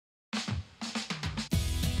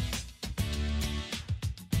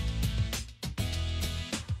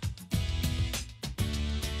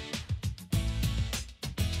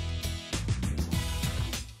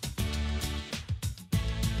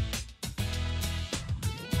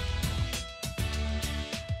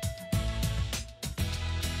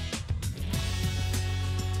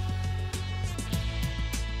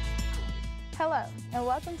Hello, and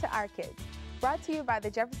welcome to Our Kids, brought to you by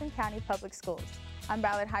the Jefferson County Public Schools. I'm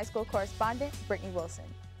Ballard High School correspondent Brittany Wilson.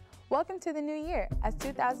 Welcome to the new year. As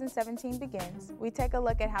 2017 begins, we take a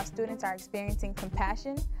look at how students are experiencing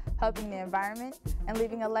compassion, helping the environment, and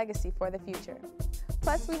leaving a legacy for the future.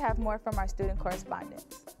 Plus, we have more from our student correspondents.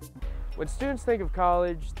 When students think of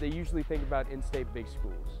college, they usually think about in-state big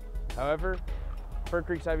schools. However, Fern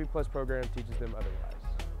Creek's Ivy Plus program teaches them otherwise.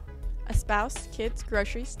 A spouse, kids,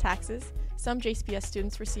 groceries, taxes. Some JCPS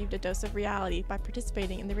students received a dose of reality by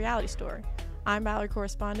participating in the reality store. I'm Ballard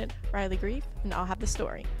correspondent Riley Grief, and I'll have the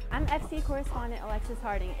story. I'm FC correspondent Alexis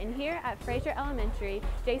Harding, and here at Fraser Elementary,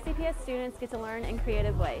 JCPS students get to learn in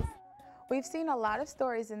creative ways. We've seen a lot of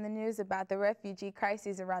stories in the news about the refugee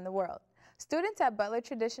crises around the world. Students at Ballard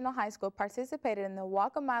Traditional High School participated in the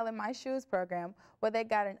Walk a Mile in My Shoes program, where they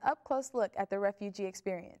got an up-close look at the refugee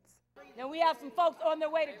experience. Now we have some folks on their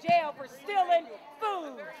way to jail for stealing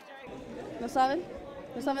food. ¿No saben?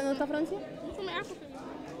 ¿No saben dónde está Francia?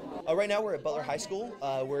 Right now we're at Butler High School.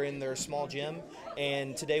 We're in their small gym,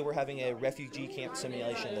 and today we're having a refugee camp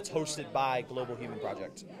simulation that's hosted by Global Human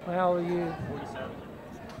Project. How old are you? 47.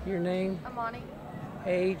 Your name? Amani.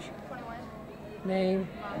 Age? 21. Name?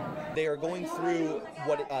 They are going through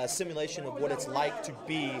a simulation of what it's like to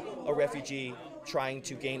be a refugee trying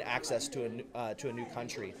to gain access to a new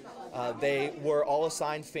country. They were all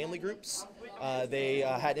assigned family groups. They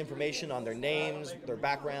had information on their names, their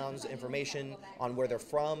backgrounds, information on where they're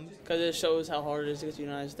from. Because it shows how hard it is to get to the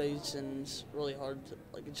United States, and it's really hard.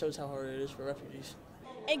 It shows how hard it is for refugees.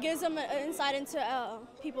 It gives them an insight into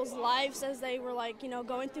people's lives as they were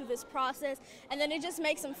going through this process, and then it just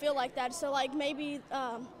makes them feel like that. So maybe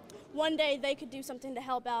one day they could do something to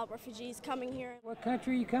help out refugees coming here. What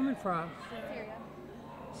country are you coming from? Syria.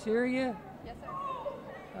 Syria? Yes, sir.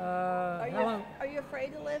 Are you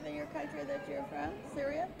afraid to live in your country that you're from,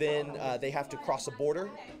 Syria? Then they have to cross a border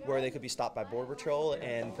where they could be stopped by Border Patrol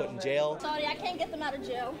and put in jail. Sorry, I can't get them out of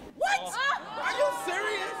jail. What? Are you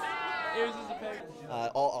serious?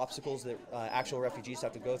 All obstacles that actual refugees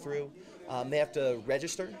have to go through. They have to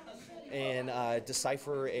register and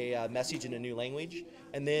decipher a message in a new language.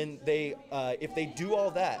 And then if they do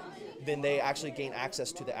all that, then they actually gain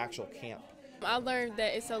access to the actual camp. I learned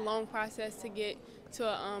that it's a long process to get to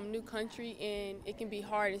a new country, and it can be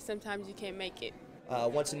hard, and sometimes you can't make it.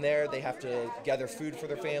 Once in there, they have to gather food for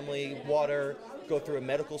their family, water, go through a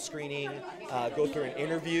medical screening, go through an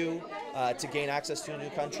interview to gain access to a new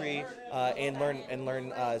country, and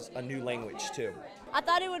learn a new language too. I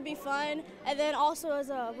thought it would be fun, and then also as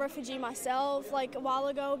a refugee myself, a while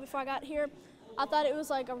ago before I got here, I thought it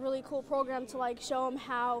was a really cool program to show them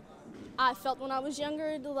how I felt when I was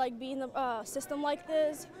younger, to be in the system like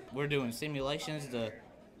this. We're doing simulations to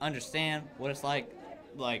understand what it's like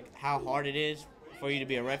how hard it is for you to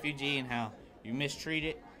be a refugee and how you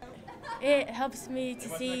mistreated. It helps me to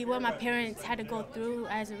see what my parents had to go through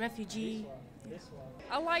as a refugee.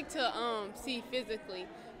 I like to see physically.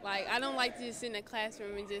 I don't like to just sit in a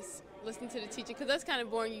classroom and just listen to the teacher, because that's kind of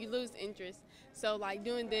boring. You lose interest. So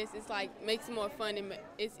doing this, it's makes it more fun and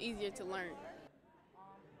it's easier to learn.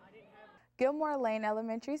 Gilmore Lane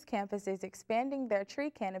Elementary's campus is expanding their tree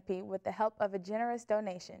canopy with the help of a generous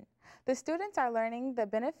donation. The students are learning the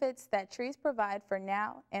benefits that trees provide for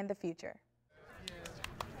now and the future.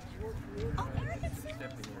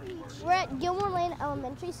 We're at Gilmore Lane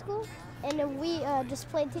Elementary School, and we just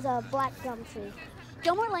planted a black gum tree.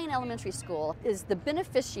 Gilmore Lane Elementary School is the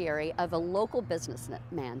beneficiary of a local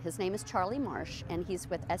businessman. His name is Charlie Marsh, and he's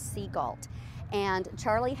with SC Galt. And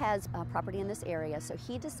Charlie has property in this area, so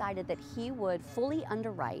he decided that he would fully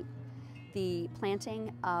underwrite the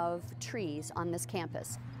planting of trees on this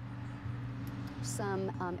campus.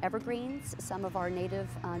 Some evergreens, some of our native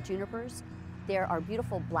junipers. There are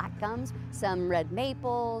beautiful black gums, some red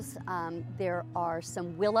maples, there are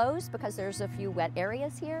some willows because there's a few wet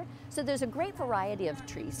areas here. So there's a great variety of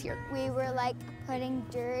trees here. We were putting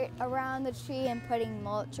dirt around the tree and putting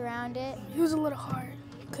mulch around it. It was a little hard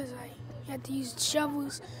because you had to use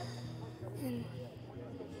shovels and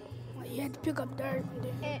you had to pick up dirt.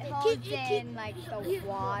 It holds in the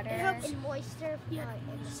water and moisture in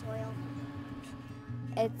the soil.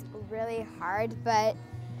 It's really hard, but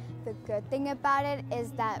the good thing about it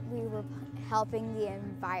is that we were helping the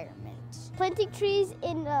environment. Planting trees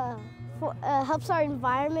helps our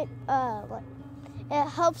environment. It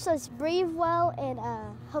helps us breathe well and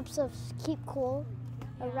helps us keep cool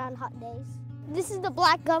around hot days. This is the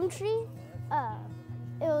black gum tree.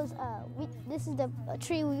 This is the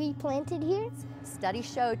tree we planted here. Studies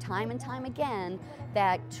show time and time again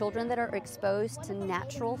that children that are exposed to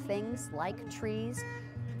natural things like trees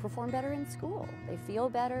perform better in school. They feel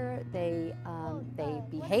better, they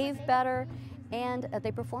behave better, and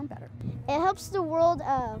they perform better. It helps the world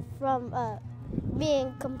from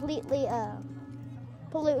being completely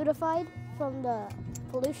pollutified from the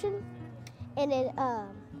pollution, and it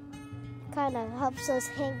kind of helps us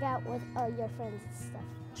hang out with your friends and stuff.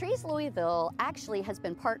 Trees Louisville actually has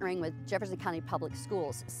been partnering with Jefferson County Public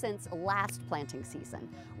Schools since last planting season.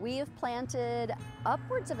 We have planted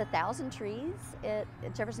upwards of 1,000 trees at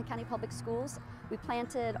Jefferson County Public Schools. We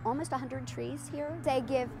planted almost 100 trees here. They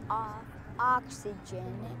give off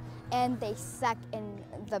oxygen and they suck in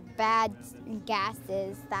the bad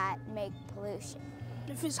gases that make pollution.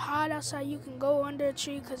 If it's hot outside, you can go under a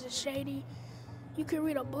tree because it's shady. You can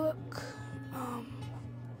read a book.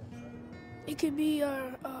 It could be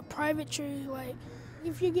a private tree, like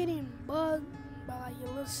if you're getting bugged by like your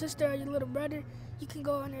little sister or your little brother, you can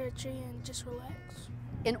go under a tree and just relax.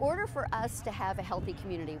 In order for us to have a healthy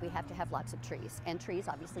community, we have to have lots of trees, and trees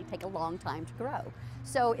obviously take a long time to grow.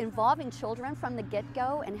 So involving children from the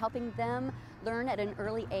get-go and helping them learn at an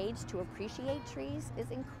early age to appreciate trees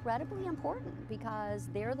is incredibly important, because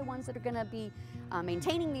they're the ones that are going to be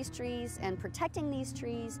maintaining these trees and protecting these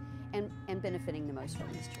trees and benefiting the most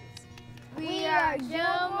from these trees. We are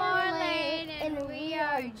Gilmore Lane and we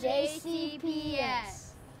are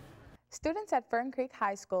JCPS. Students at Fern Creek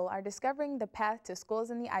High School are discovering the path to schools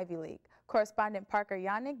in the Ivy League. Correspondent Parker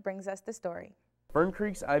Yannick brings us the story. Fern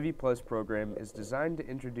Creek's Ivy Plus program is designed to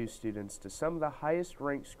introduce students to some of the highest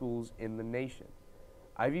ranked schools in the nation.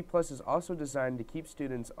 Ivy Plus is also designed to keep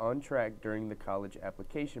students on track during the college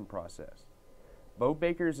application process. Bo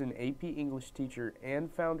Baker is an AP English teacher and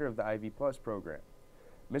founder of the Ivy Plus program.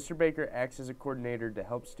 Mr. Baker acts as a coordinator to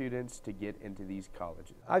help students to get into these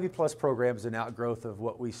colleges. Ivy Plus program is an outgrowth of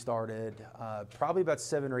what we started probably about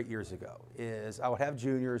 7 or 8 years ago. I would have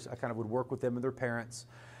juniors, I kind of would work with them and their parents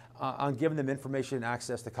on giving them information and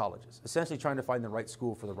access to colleges, essentially trying to find the right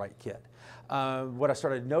school for the right kid. What I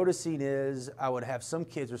started noticing is I would have some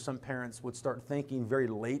kids or some parents would start thinking very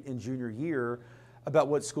late in junior year about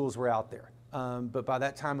what schools were out there. But by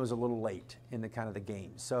that time it was a little late in the kind of the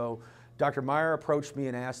game. So Dr. Meyer approached me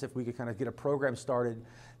and asked if we could kind of get a program started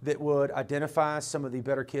that would identify some of the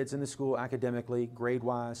better kids in the school academically,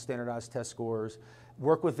 grade-wise, standardized test scores,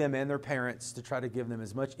 work with them and their parents to try to give them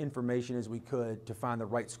as much information as we could to find the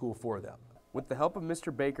right school for them. With the help of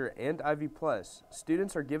Mr. Baker and Ivy Plus,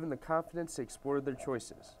 students are given the confidence to explore their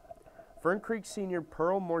choices. Fern Creek senior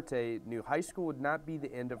Pearl Morte knew high school would not be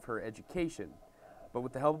the end of her education, but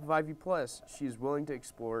with the help of Ivy Plus, she is willing to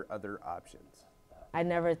explore other options. I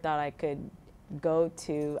never thought I could go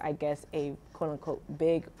to, I guess, a quote-unquote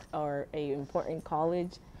big or a important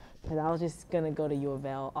college, because I was just going to go to U of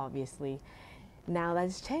L, obviously. Now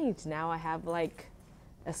that's changed. Now I have like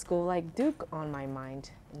a school like Duke on my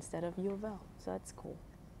mind instead of U of L, so that's cool.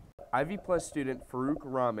 Ivy Plus student Farouk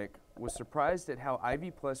Ramik was surprised at how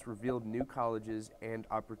Ivy Plus revealed new colleges and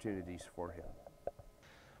opportunities for him.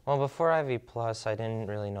 Well, before Ivy Plus, I didn't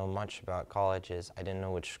really know much about colleges. I didn't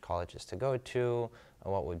know which colleges to go to,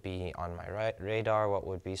 what would be on my radar, what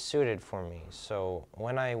would be suited for me. So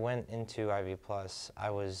when I went into Ivy Plus, I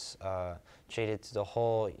was treated to the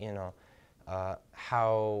whole,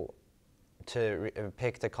 how to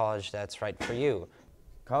pick the college that's right for you.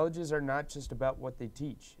 Colleges are not just about what they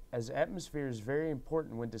teach, as atmosphere is very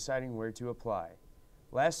important when deciding where to apply.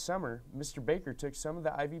 Last summer, Mr. Baker took some of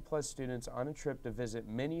the Ivy Plus students on a trip to visit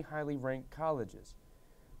many highly ranked colleges.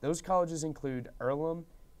 Those colleges include Earlham,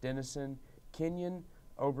 Denison, Kenyon,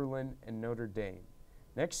 Oberlin, and Notre Dame.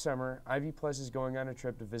 Next summer, Ivy Plus is going on a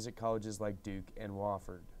trip to visit colleges like Duke and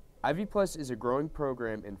Wofford. Ivy Plus is a growing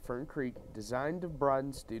program in Fern Creek designed to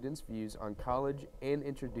broaden students' views on college and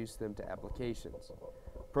introduce them to applications.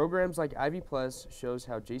 Programs like Ivy Plus shows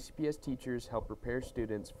how JCPS teachers help prepare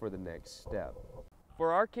students for the next step.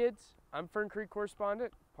 For our kids, I'm Fern Creek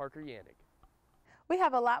correspondent Parker Yannick. We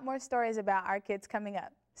have a lot more stories about our kids coming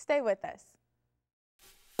up. Stay with us.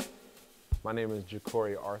 My name is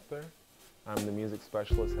Ja'Cory Arthur. I'm the music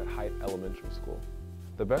specialist at Height Elementary School.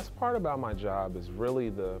 The best part about my job is really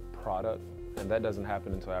the product, and that doesn't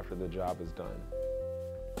happen until after the job is done.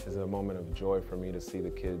 It's a moment of joy for me to see the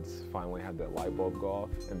kids finally have that light bulb go off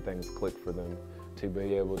and things click for them, to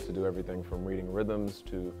be able to do everything from reading rhythms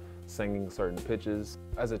to singing certain pitches.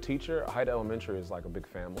 As a teacher, Height Elementary is like a big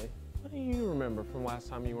family. What do you remember from last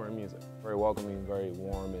time you were in music? Very welcoming, very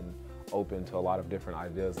warm, and open to a lot of different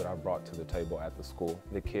ideas that I've brought to the table at the school.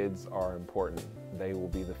 The kids are important. They will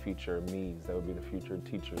be the future me's. They will be the future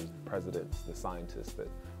teachers, the presidents, the scientists that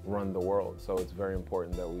run the world. So it's very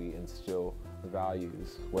important that we instill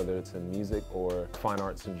values, whether it's in music or fine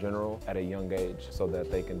arts in general, at a young age so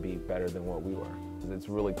that they can be better than what we were. It's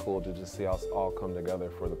really cool to just see us all come together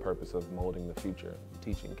for the purpose of molding the future,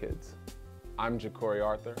 teaching kids. I'm Ja'Cory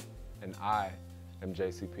Arthur, and I am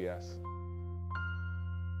JCPS.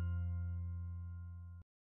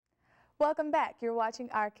 Welcome back. You're watching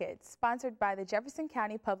Our Kids, sponsored by the Jefferson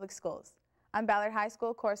County Public Schools. I'm Ballard High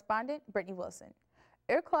School correspondent Brittany Wilson.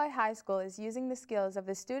 Iroquois High School is using the skills of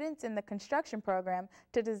the students in the construction program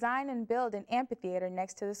to design and build an amphitheater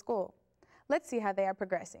next to the school. Let's see how they are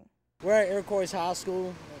progressing. We're at Iroquois High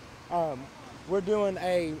School. We're doing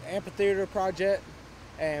an amphitheater project,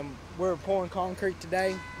 and we're pouring concrete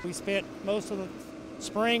today. We spent most of the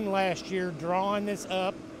spring last year drawing this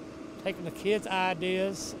up, taking the kids'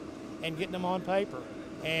 ideas and getting them on paper.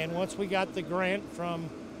 And once we got the grant from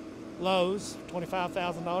Lowe's,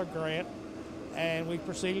 $25,000 grant, and we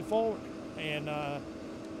proceeded forward. And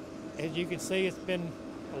as you can see, it's been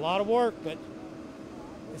a lot of work, but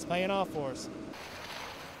it's paying off for us.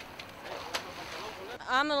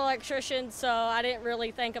 I'm an electrician, so I didn't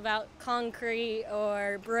really think about concrete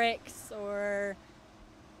or bricks or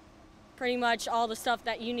pretty much all the stuff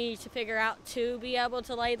that you need to figure out to be able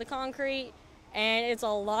to lay the concrete. And it's a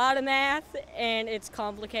lot of math, and it's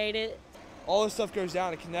complicated. All this stuff goes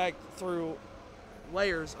down to connect through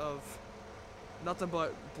layers of nothing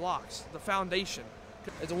but blocks, the foundation.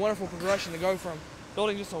 It's a wonderful progression to go from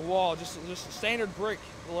building just a wall, just a standard brick,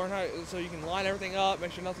 to learn how, so you can line everything up,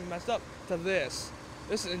 make sure nothing's messed up, to this.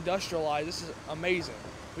 This is industrialized, this is amazing.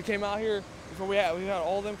 We came out here, before we had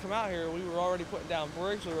all of them come out here, we were already putting down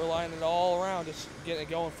bricks, we were lining it all around, just getting it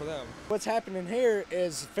going for them. What's happening here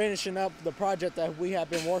is finishing up the project that we have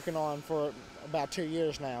been working on for about 2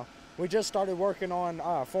 years now. We just started working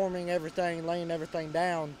on forming everything, laying everything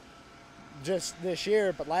down just this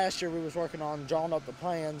year, but last year we was working on drawing up the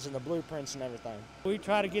plans and the blueprints and everything. We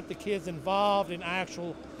try to get the kids involved in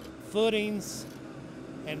actual footings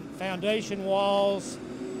and foundation walls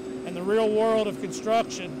and the real world of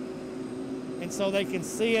construction, and so they can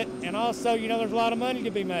see it, and also, you know, there's a lot of money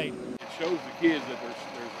to be made. It shows the kids that there's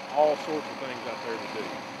all sorts of things out there to do.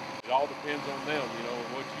 It all depends on them, you know,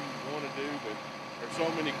 what you want to do, but there's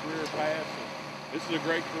so many career paths, and this is a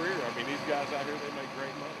great career. I mean, these guys out here, they make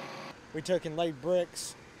great money. We took and laid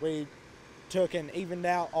bricks, we took and evened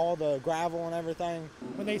out all the gravel and everything.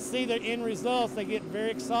 When they see the end results, they get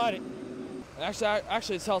very excited.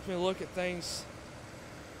 Actually, it's helped me look at things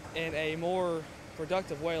in a more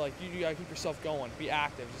productive way. Like, you gotta keep yourself going, be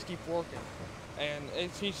active, just keep working. And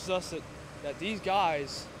it teaches us that these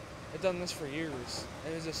guys have done this for years,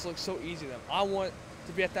 and it just looks so easy to them. I want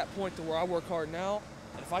to be at that point to where I work hard now,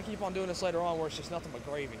 and if I keep on doing this later on, where it's just nothing but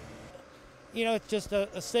gravy. You know, it's just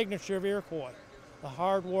a signature of Iroquois, the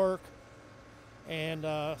hard work, and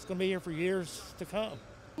it's going to be here for years to come.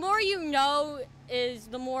 The more you know is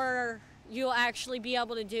the more you'll actually be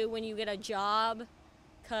able to do when you get a job,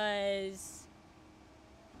 because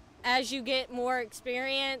as you get more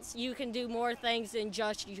experience, you can do more things than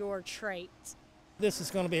just your traits. This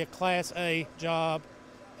is going to be a Class A job,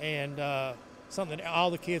 and something that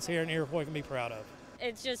all the kids here in Iroquois can be proud of.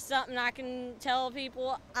 It's just something I can tell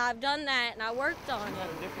people I've done that and I worked on it.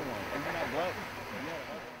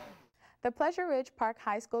 The Pleasure Ridge Park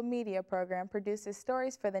High School Media Program produces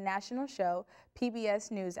stories for the national show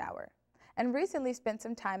PBS NewsHour, and recently spent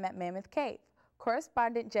some time at Mammoth Cave.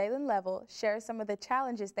 Correspondent Jalen Level shares some of the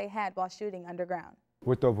challenges they had while shooting underground.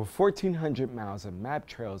 With over 1,400 miles of map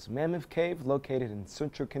trails, Mammoth Cave, located in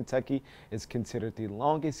central Kentucky, is considered the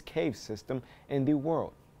longest cave system in the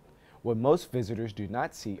world. What most visitors do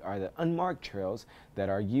not see are the unmarked trails that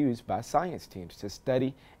are used by science teams to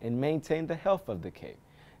study and maintain the health of the cave.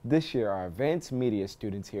 This year, our advanced media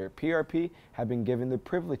students here at PRP have been given the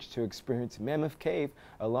privilege to experience Mammoth Cave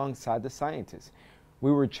alongside the scientists.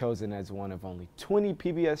 We were chosen as one of only 20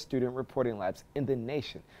 PBS student reporting labs in the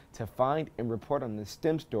nation to find and report on the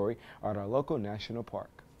STEM story at our local national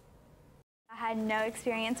park. I had no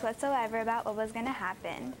experience whatsoever about what was going to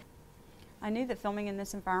happen. I knew that filming in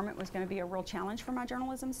this environment was going to be a real challenge for my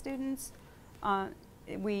journalism students.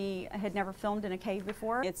 We had never filmed in a cave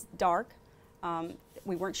before. It's dark.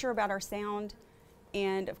 We weren't sure about our sound,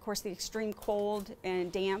 and of course the extreme cold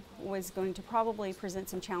and damp was going to probably present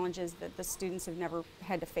some challenges that the students have never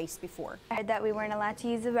had to face before. I heard that we weren't allowed to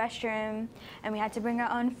use the restroom, and we had to bring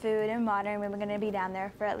our own food and water, and we were going to be down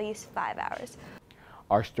there for at least 5 hours.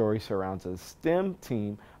 Our story surrounds a STEM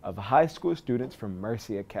team of high school students from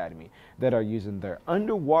Mercy Academy that are using their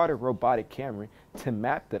underwater robotic camera to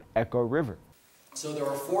map the Echo River. So there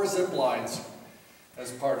are 4 zip lines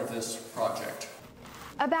as part of this project.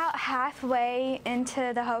 About halfway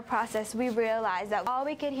into the whole process, we realized that all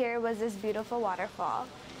we could hear was this beautiful waterfall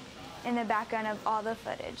in the background of all the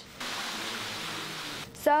footage.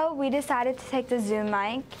 So we decided to take the Zoom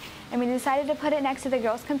mic and we decided to put it next to the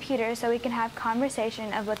girls' computer so we can have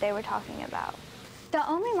conversation of what they were talking about. The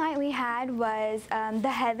only light we had was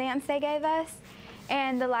the headlamps they gave us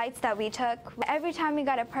and the lights that we took. Every time we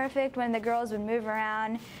got it perfect, when the girls would move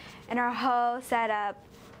around and our whole setup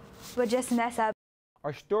would just mess up.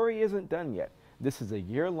 Our story isn't done yet. This is a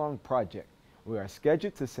year-long project. We are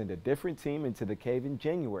scheduled to send a different team into the cave in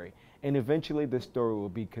January, and eventually the story will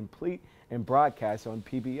be complete and broadcast on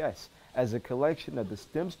PBS as a collection of the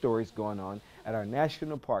STEM stories going on at our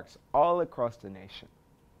national parks all across the nation.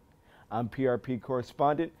 I'm PRP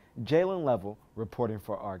correspondent Jalen Level reporting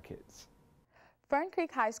for Our Kids. Fern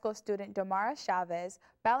Creek High School student Domara Chavez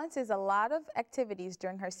balances a lot of activities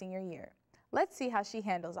during her senior year. Let's see how she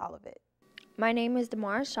handles all of it. My name is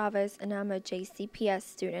Domara Chavez and I'm a JCPS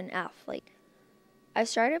student athlete. I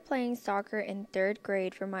started playing soccer in 3rd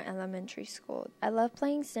grade for my elementary school. I love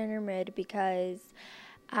playing center mid because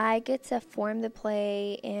I get to form the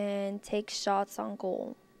play and take shots on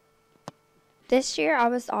goal. This year I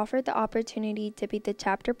was offered the opportunity to be the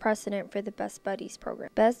chapter president for the Best Buddies program.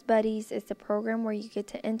 Best Buddies is the program where you get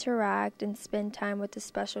to interact and spend time with the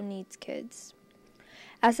special needs kids.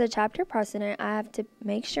 As a chapter president, I have to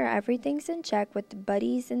make sure everything's in check with the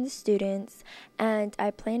buddies and the students, and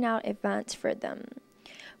I plan out events for them.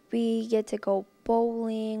 We get to go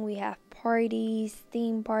bowling, we have parties,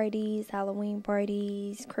 theme parties, Halloween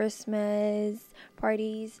parties, Christmas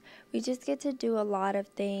parties. We just get to do a lot of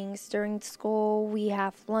things. During school, we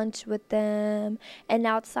have lunch with them, and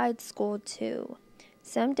outside school too.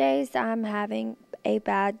 Some days I'm having a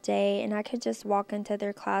bad day, and I could just walk into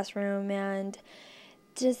their classroom and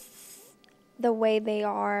just the way they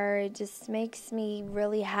are just makes me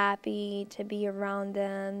really happy to be around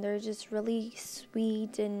them. They're just really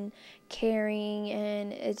sweet and caring,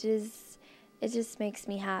 and it just makes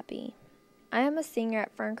me happy. I am a senior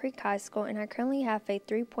at Fern Creek High School, and I currently have a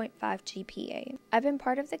 3.5 GPA. I've been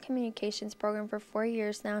part of the communications program for 4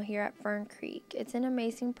 years now here at Fern Creek. It's an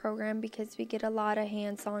amazing program because we get a lot of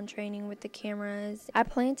hands-on training with the cameras. I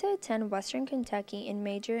plan to attend Western Kentucky and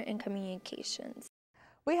major in communications.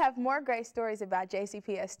 We have more great stories about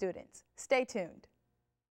JCPS students. Stay tuned.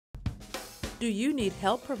 Do you need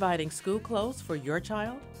help providing school clothes for your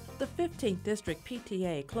child? The 15th District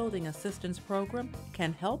PTA Clothing Assistance Program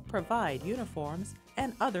can help provide uniforms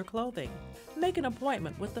and other clothing. Make an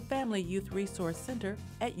appointment with the Family Youth Resource Center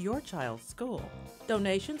at your child's school.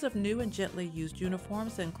 Donations of new and gently used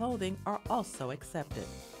uniforms and clothing are also accepted.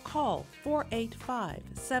 Call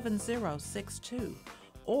 485-7062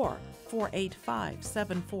 or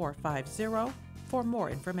 485-7450 for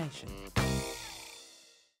more information.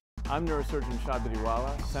 I'm neurosurgeon Shad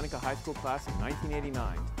Badiwala, Seneca High School class of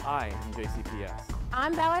 1989. I am JCPS.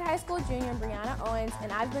 I'm Ballard High School junior Brianna Owens,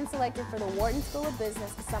 and I've been selected for the Wharton School of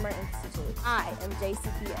Business Summer Institute. I am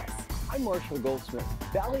JCPS. I'm Marshall Goldsmith,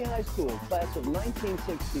 Valley High School class of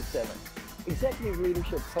 1967. Executive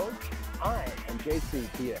Leadership Coach, I am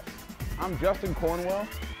JCPS. I'm Justin Cornwell,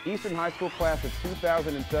 Eastern High School class of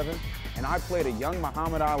 2007, and I played a young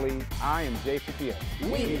Muhammad Ali. I am JCPS.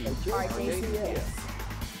 We are JCPS.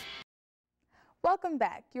 Welcome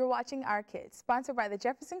back. You're watching Our Kids, sponsored by the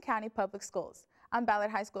Jefferson County Public Schools. I'm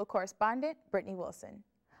Ballard High School correspondent Brittany Wilson.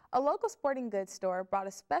 A local sporting goods store brought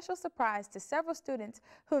a special surprise to several students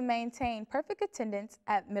who maintained perfect attendance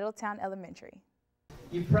at Middletown Elementary.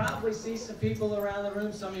 You probably see some people around the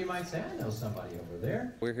room. Some of you might say, I know somebody over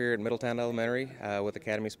there. We're here at Middletown Elementary with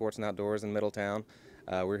Academy Sports and Outdoors in Middletown.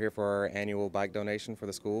 We're here for our annual bike donation for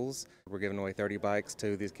the schools. We're giving away 30 bikes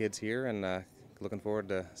to these kids here, and looking forward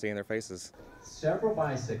to seeing their faces. Several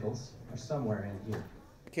bicycles are somewhere in here.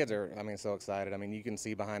 The kids are, so excited. You can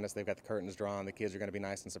see behind us, they've got the curtains drawn. The kids are going to be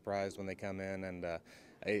nice and surprised when they come in, and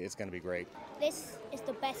it's going to be great. This is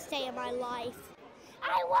the best day of my life.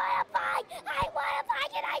 I want a bike! I want a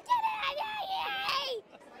bike, and I did it! Yay!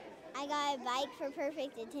 I got a bike for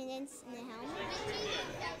perfect attendance and a helmet.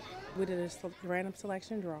 We did a random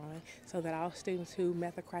selection drawing so that all students who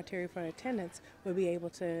met the criteria for attendance would be able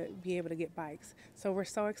to get bikes. So we're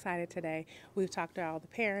so excited today. We've talked to all the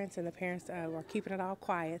parents, and the parents are keeping it all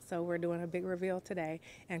quiet. So we're doing a big reveal today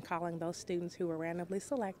and calling those students who were randomly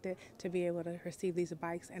selected to be able to receive these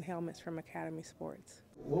bikes and helmets from Academy Sports.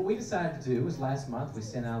 What we decided to do was last month we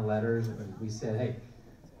sent out letters and we said, hey,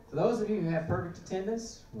 for those of you who have perfect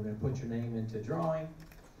attendance, we're going to put your name into drawing.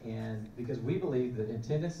 And because we believe that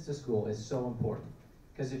attendance to school is so important.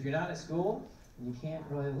 Because if you're not at school, you can't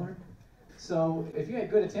really learn. So if you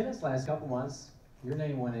had good attendance last couple months, Your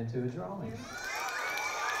name went into a drawing.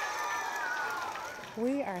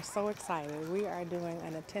 We are so excited. We are doing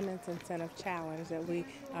an attendance incentive challenge that we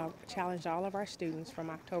challenged all of our students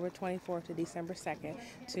from October 24th to December 2nd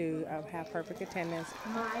to have perfect attendance.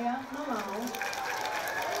 Maya Malone.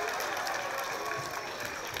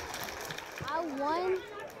 I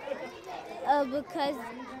won because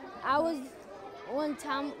I was one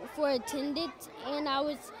time for attendance and I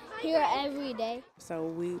was here every day. So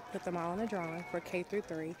we put them all in a drawing for K through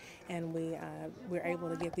 3, and we're able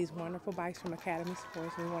to get these wonderful bikes from Academy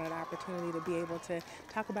Sports. We wanted an opportunity to be able to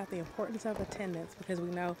talk about the importance of attendance, because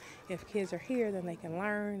we know if kids are here, then they can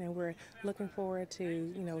learn, and we're looking forward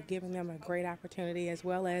to, giving them a great opportunity, as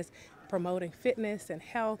well as promoting fitness and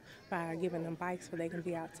health by giving them bikes so they can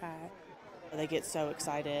be outside. They get so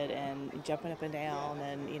excited and jumping up and down,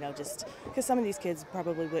 and just because some of these kids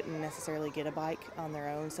probably wouldn't necessarily get a bike on their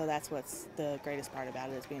own, so that's what's the greatest part about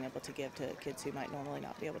it, is being able to give to kids who might normally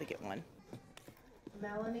not be able to get one.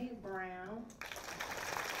 Melanie Brown.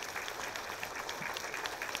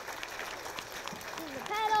 The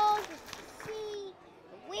pedals, the seat,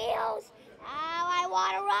 the wheels.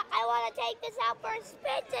 I want to take this out for a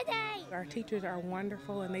spin today. Our teachers are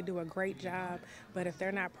wonderful and they do a great job, but if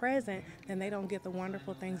they're not present, then they don't get the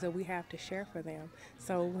wonderful things that we have to share for them.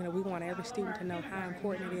 So we want every student to know how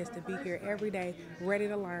important it is to be here every day, ready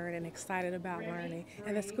to learn and excited about learning.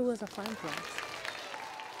 And the school is a fun place.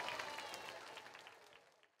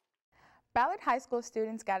 Ballard High School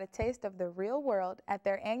students got a taste of the real world at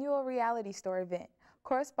their annual reality store event.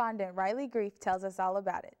 Correspondent Riley Grief tells us all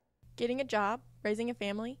about it. Getting a job, raising a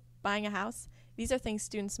family, buying a house, these are things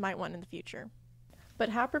students might want in the future. But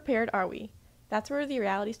how prepared are we? That's where the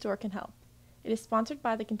reality store can help. It is sponsored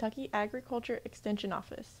by the Kentucky Agriculture Extension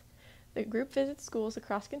Office. The group visits schools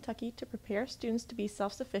across Kentucky to prepare students to be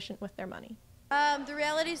self-sufficient with their money. The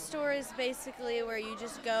reality store is basically where you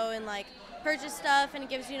just go and purchase stuff, and it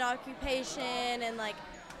gives you an occupation and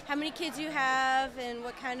how many kids you have and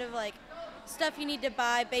what kind of stuff you need to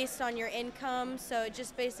buy based on your income. So it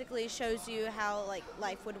just basically shows you how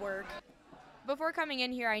life would work. Before coming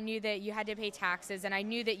in here, I knew that you had to pay taxes, and I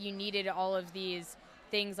knew that you needed all of these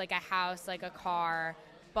things like a house, like a car,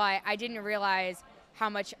 but I didn't realize how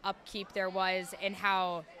much upkeep there was and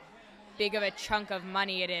how big of a chunk of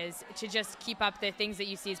money it is to just keep up the things that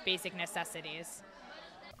you see as basic necessities.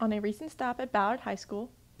 On a recent stop at Ballard High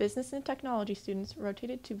School, business and technology students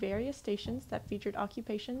rotated to various stations that featured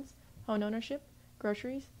occupations, home ownership,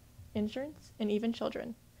 groceries, insurance, and even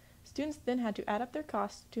children. Students then had to add up their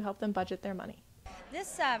costs to help them budget their money.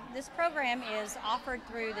 This program is offered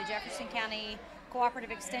through the Jefferson County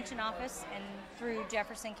Cooperative Extension Office and through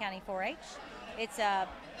Jefferson County 4-H. It's a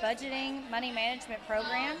budgeting, money management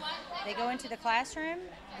program. They go into the classroom,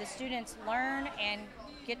 the students learn and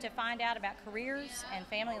get to find out about careers and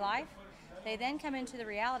family life. They then come into the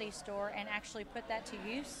reality store and actually put that to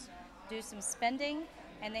use, do some spending,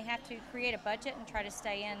 and they have to create a budget and try to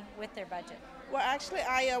stay in with their budget. Well, actually,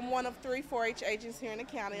 I am one of 3 4-H agents here in the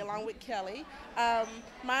county, along with Kelly.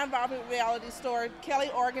 My involvement with Reality Store, Kelly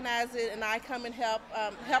organized it, and I come and help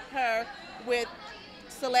her with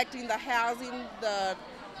selecting the housing, the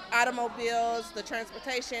automobiles, the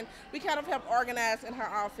transportation. We kind of help organize in her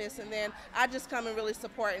office, and then I just come and really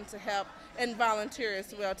support and to help and volunteer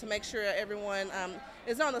as well to make sure everyone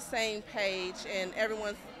is on the same page and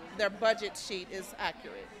their budget sheet is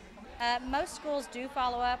accurate. Most schools do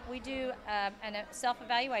follow up. We do a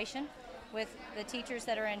self-evaluation with the teachers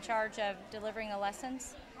that are in charge of delivering the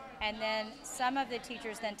lessons, and then some of the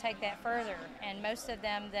teachers then take that further, and most of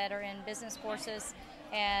them that are in business courses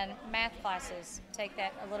and math classes take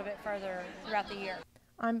that a little bit further throughout the year.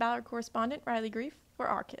 I'm Ballard correspondent Riley Grief for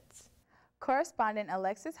Our Kids. Correspondent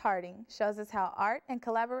Alexis Harding shows us how art and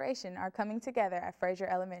collaboration are coming together at Fraser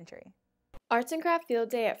Elementary. Arts and Craft Field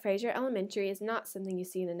Day at Fraser Elementary is not something you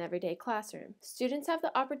see in an everyday classroom. Students have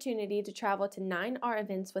the opportunity to travel to 9 art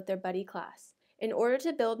events with their buddy class. In order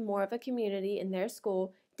to build more of a community in their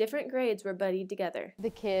school, different grades were buddied together. The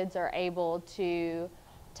kids are able to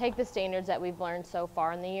take the standards that we've learned so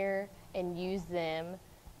far in the year and use them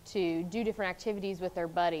to do different activities with their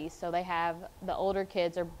buddies. So they have, the older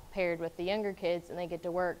kids are paired with the younger kids, and they get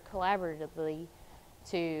to work collaboratively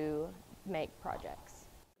to make projects.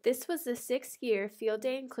 This was the 6th year. Field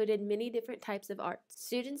Day included many different types of art.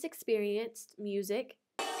 Students experienced music,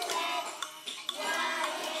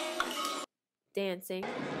 dancing,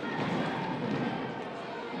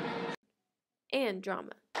 and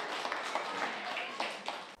drama.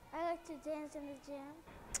 I like to dance in the gym.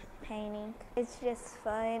 Painting. It's just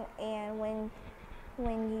fun, and when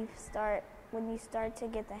you start to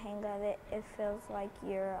get the hang of it, it feels like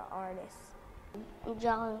you're an artist.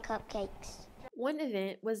 drawing cupcakes. One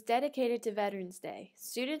event was dedicated to Veterans Day.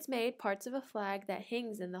 Students made parts of a flag that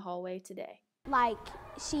hangs in the hallway today. Like,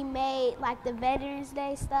 she made like the Veterans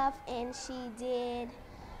Day stuff, and she did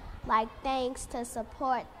like things to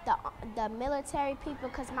support the military people,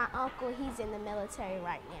 because my uncle, he's in the military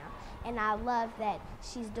right now, and I love that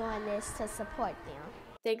she's doing this to support them.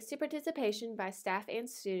 Thanks to participation by staff and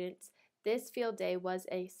students, this field day was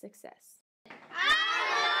a success.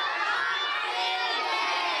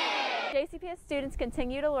 JCPS students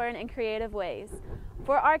continue to learn in creative ways.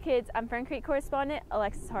 For our kids, I'm Fern Creek correspondent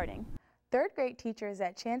Alexis Harding. Third grade teachers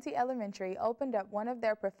at Chansey Elementary opened up one of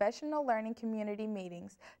their professional learning community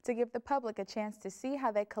meetings to give the public a chance to see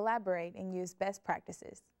how they collaborate and use best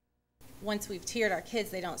practices. Once we've tiered our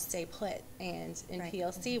kids, they don't stay put. And in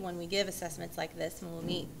PLC, when we give assessments like this, and we'll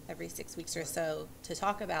meet every 6 weeks or so to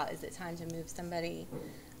talk about, is it time to move somebody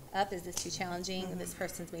up? Is this too challenging? This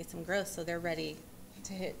person's made some growth, so they're ready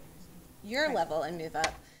to hit your level and move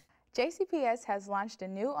up. JCPS has launched a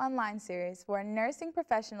new online series where nursing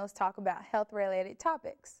professionals talk about health-related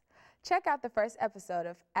topics. Check out the first episode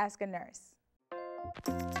of Ask a Nurse.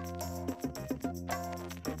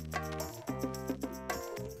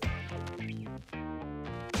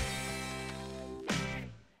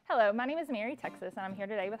 Hello, my name is Mary Texas, and I'm here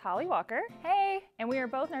today with Holly Walker. Hey! And we are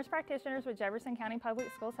both nurse practitioners with Jefferson County Public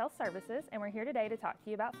Schools Health Services, and we're here today to talk to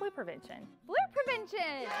you about flu prevention. Flu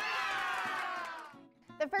prevention!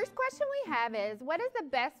 The first question we have is, what is the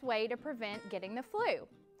best way to prevent getting the flu?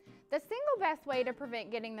 The single best way to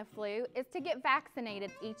prevent getting the flu is to get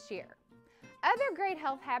vaccinated each year. Other great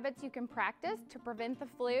health habits you can practice to prevent the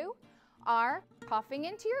flu are coughing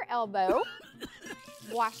into your elbow,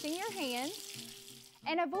 washing your hands,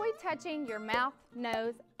 and avoid touching your mouth,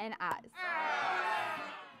 nose, and eyes.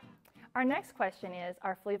 Our next question is,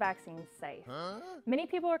 are flu vaccines safe? Many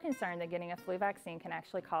people are concerned that getting a flu vaccine can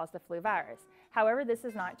actually cause the flu virus. However, this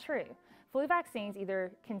is not true. Flu vaccines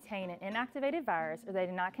either contain an inactivated virus or they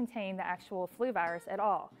do not contain the actual flu virus at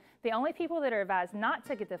all. The only people that are advised not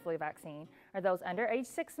to get the flu vaccine are those under age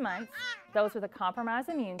 6 months, those with a compromised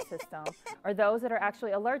immune system, or those that are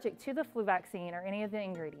actually allergic to the flu vaccine or any of the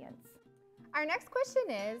ingredients. Our next question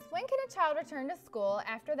is, when can a child return to school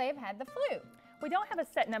after they've had the flu? We don't have a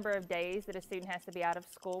set number of days that a student has to be out of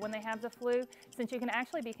school when they have the flu, since you can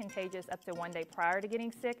actually be contagious up to 1 day prior to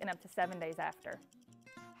getting sick and up to 7 days after.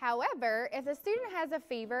 However, if the student has a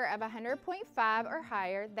fever of 100.5 or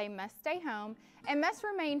higher, they must stay home and must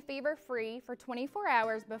remain fever-free for 24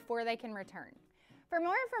 hours before they can return. For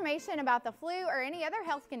more information about the flu or any other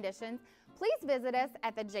health conditions, please visit us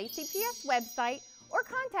at the JCPS website or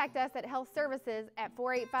contact us at Health Services at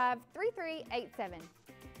 485-3387.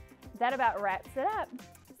 That about wraps it up.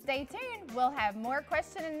 Stay tuned. We'll have more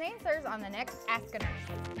questions and answers on the next Ask a Nurse.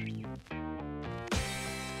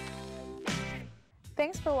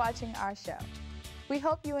 Thanks for watching our show. We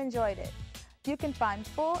hope you enjoyed it. You can find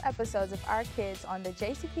full episodes of Our Kids on the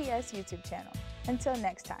JCPS YouTube channel. Until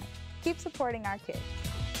next time, keep supporting our kids.